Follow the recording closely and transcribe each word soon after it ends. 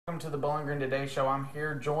Welcome to the Bowling Green Today Show. I'm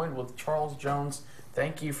here joined with Charles Jones.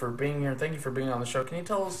 Thank you for being here. Thank you for being on the show. Can you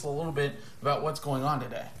tell us a little bit about what's going on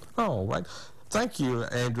today? All right. Thank you,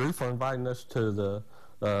 Andrew, for inviting us to the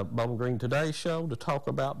Bowling Green Today Show to talk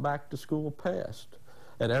about back-to-school pests.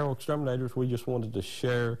 At Arrow Exterminators, we just wanted to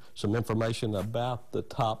share some information about the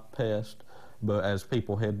top pests as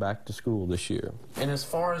people head back to school this year. And as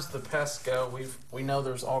far as the pests go, we know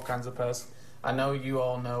there's all kinds of pests. I know you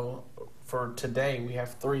all know for today we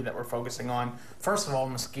have 3 that we're focusing on. First of all,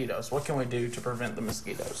 mosquitoes. What can we do to prevent the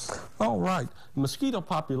mosquitoes? All right. Mosquito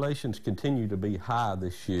populations continue to be high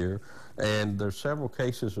this year, and there's several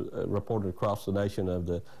cases reported across the nation of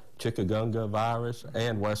the chikungunya virus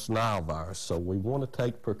and West Nile virus. So we want to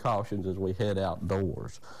take precautions as we head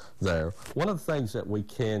outdoors there. One of the things that we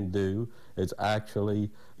can do is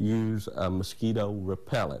actually use a mosquito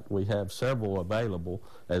repellent. We have several available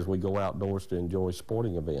as we go outdoors to enjoy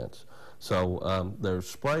sporting events. So there's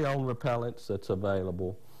spray-on repellents that's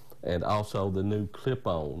available, and also the new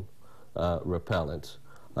clip-on repellents.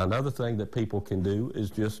 Another thing that people can do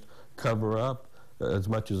is just cover up as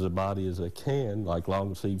much as the body as they can, like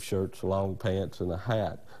long sleeve shirts, long pants, and a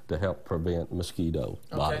hat to help prevent mosquito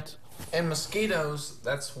bites. And mosquitoes,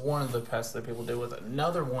 that's one of the pests that people deal with.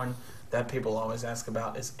 Another one that people always ask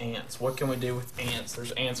about is ants. What can we do with ants?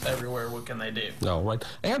 There's ants everywhere. What can they do? All right.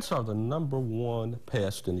 Ants are the #1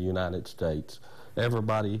 pest in the United States.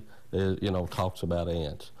 Everybody, talks about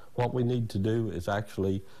ants. What we need to do is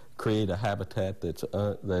actually create a habitat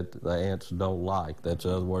that the ants don't like. That's,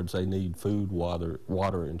 in other words, they need food,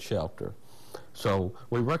 water, and shelter. So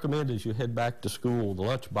we recommend as you head back to school, the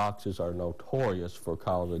lunch boxes are notorious for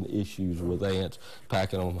causing issues with ants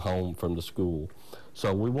packing them home from the school.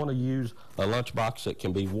 So we want to use a lunch box that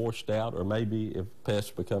can be washed out, or maybe if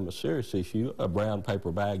pests become a serious issue, a brown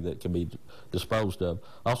paper bag that can be disposed of.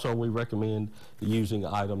 Also, we recommend using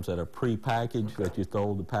items that are pre-packaged, that you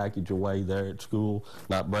throw the package away there at school,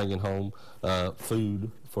 not bringing home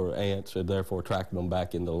food for ants and therefore tracking them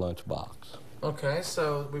back in the lunch box. Okay,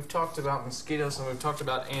 so we've talked about mosquitoes and we've talked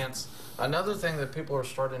about ants. Another thing that people are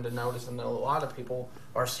starting to notice, and that a lot of people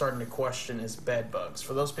are starting to question, is bed bugs.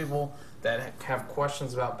 For those people that have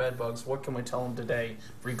questions about bed bugs, what can we tell them today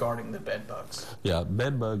regarding the bed bugs? Yeah,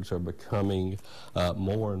 bed bugs are becoming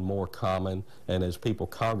more and more common, and as people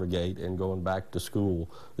congregate and going back to school,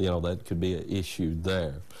 that could be an issue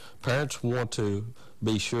there. Parents want to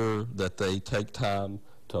be sure that they take time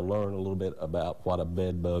to learn a little bit about what a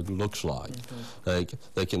bed bug looks like. They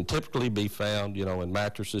can typically be found, in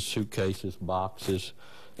mattresses, suitcases, boxes,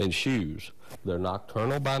 and shoes. They're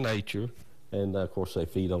nocturnal by nature, and of course they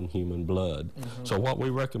feed on human blood. So what we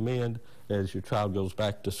recommend as your child goes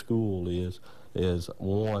back to school is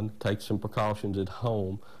one, take some precautions at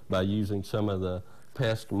home by using some of the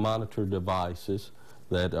pest monitor devices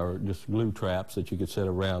that are just glue traps that you could set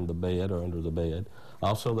around the bed or under the bed.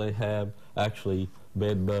 Also, they have actually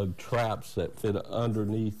bed bug traps that fit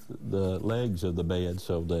underneath the legs of the bed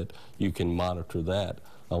so that you can monitor that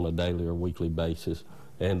on a daily or weekly basis.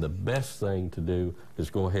 And the best thing to do is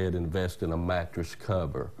go ahead and invest in a mattress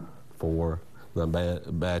cover for the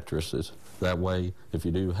mattresses. That way, if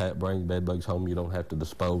you do bring bed bugs home, you don't have to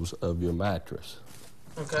dispose of your mattress.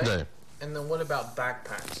 Okay. There. And then what about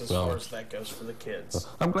backpacks as far as that goes for the kids?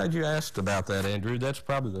 I'm glad you asked about that, Andrew. That's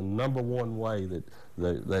probably the #1 way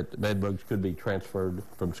that bed bugs could be transferred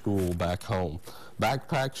from school back home.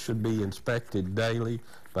 Backpacks should be inspected daily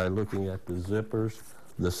by looking at the zippers,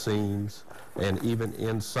 the seams, and even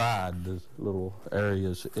inside the little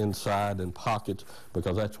areas inside and pockets,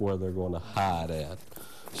 because that's where they're going to hide at.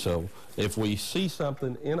 So if we see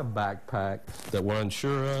something in a backpack that we're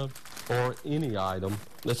unsure of, or any item,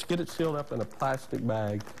 let's get it sealed up in a plastic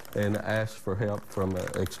bag and ask for help from an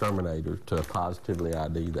exterminator to positively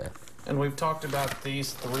ID that. And we've talked about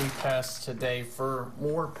these 3 pests today. For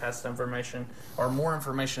more pest information, or more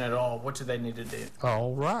information at all, what do they need to do?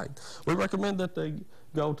 All right. We recommend that they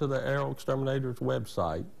go to the Arrow Exterminators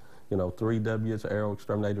website,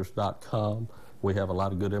 3Ws@arrowexterminators.com. We have a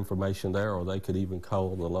lot of good information there, or they could even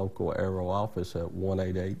call the local Arrow office at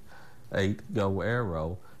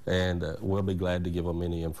 1-888-GO-ARROW, and we'll be glad to give them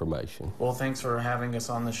any information. Well, thanks for having us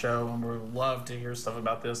on the show, and we love to hear stuff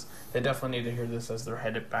about this. They definitely need to hear this as they're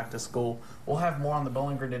headed back to school. We'll have more on the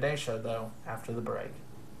Bowling Green Today Show, though, after the break.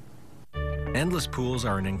 Endless pools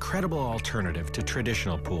are an incredible alternative to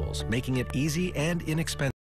traditional pools, making it easy and inexpensive